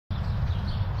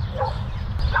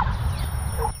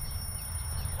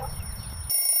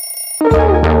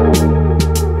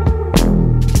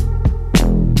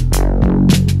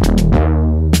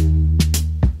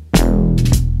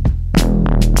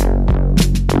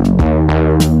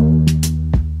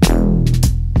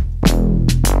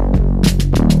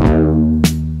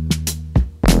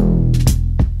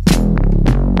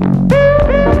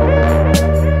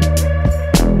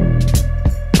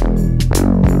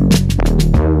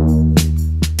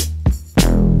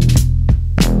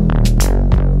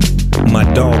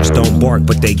Dogs don't bark,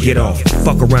 but they get off.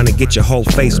 Fuck around and get your whole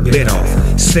face bit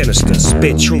off. Sinister,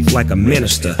 spit truth like a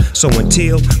minister. So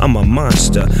until I'm a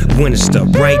monster, when it's the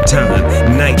right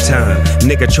time, nighttime.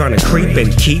 Nigga tryna creep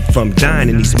and keep from dying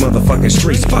in these motherfucking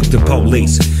streets. Fuck the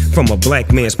police. From a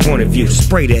black man's point of view,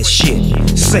 spray that shit,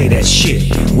 say that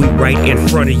shit. We right in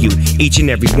front of you, each and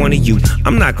every one of you.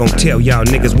 I'm not gonna tell y'all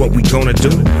niggas what we gonna do,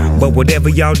 but whatever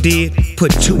y'all did,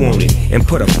 put 2 on it and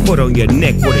put a foot on your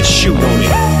neck with a shoe on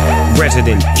it.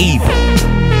 Resident Evil.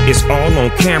 It's all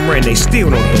on camera and they still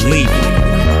don't believe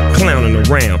it. Clowning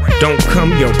around. Don't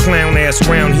come your clown ass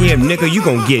round here, nigga, you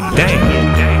gon' get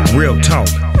down. Real talk.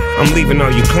 I'm leaving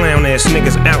all you clown ass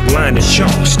niggas outlined in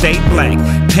chalk. Stay black,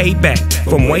 pay back.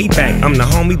 From way back, I'm the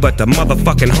homie, but the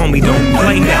motherfucking homie don't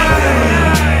play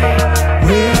that.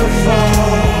 We'll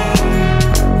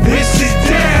fall. This is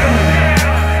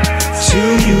down to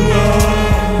you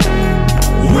all.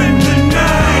 When the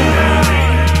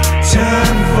night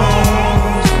time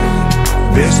falls,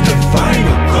 this the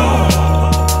final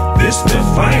call. This the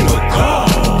final call.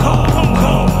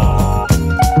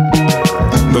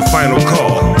 The final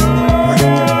call.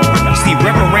 See,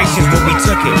 reparations will be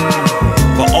taken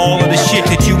for all of the shit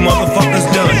that you motherfuckers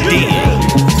done did.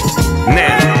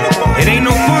 Now, it ain't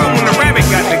no fun when the rabbit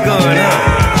got the gun, huh?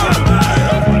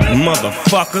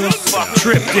 Motherfuckers,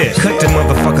 trip this. Cut the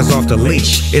motherfuckers off the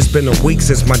leash. It's been a week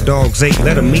since my dogs ate,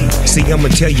 let them eat. See, I'ma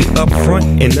tell you up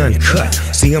front and uncut.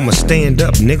 See, I'ma stand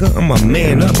up, nigga, I'm a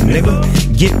man up, nigga.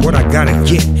 Get what I gotta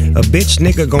get. A bitch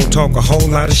nigga gon' talk a whole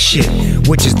lot of shit,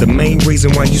 which is the main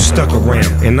reason why you stuck around,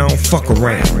 and I don't fuck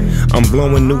around. I'm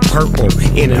blowing new purple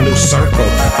in a new circle.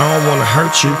 I don't wanna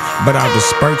hurt you, but I'll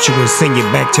disperse you and send you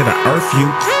back to the earth you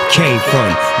came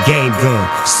from. Game gun,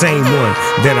 same one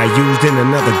that I used in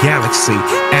another galaxy.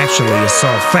 Actually, it's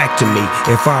all fact to me.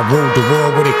 If I ruled the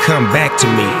world, would it come back to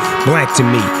me? Black to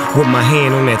me, with my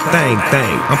hand on that thing.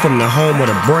 I'm from the home of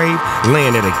the brave,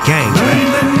 land of the gang.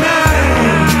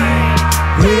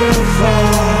 We'll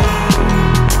fall.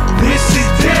 This is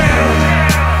down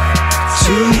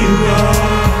to you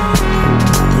all.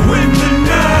 When the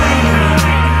night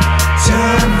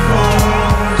time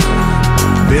falls,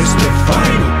 this the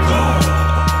final call.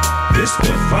 This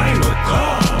the final call.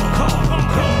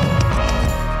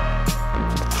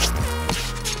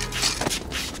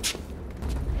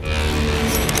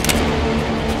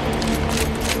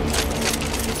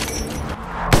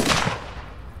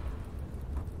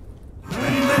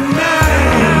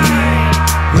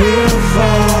 We'll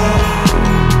fall.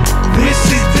 This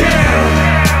is down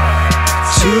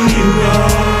to you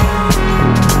all.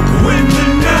 When the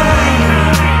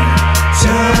night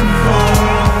time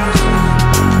falls,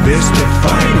 this the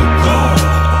final call.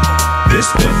 This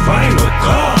the final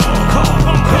call.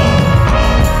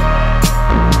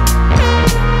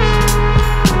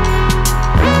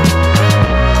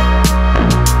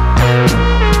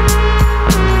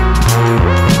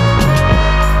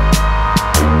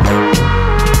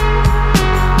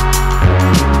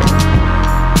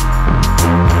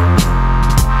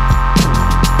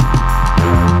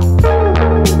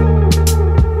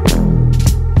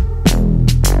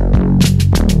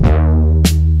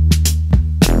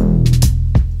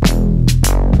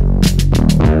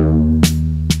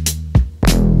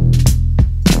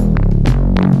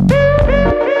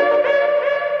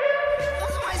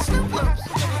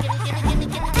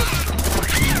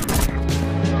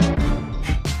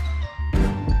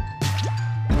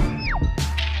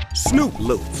 Snoop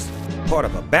loose, part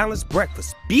of a balanced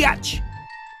breakfast, biatch.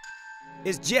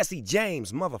 It's Jesse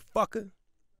James, motherfucker.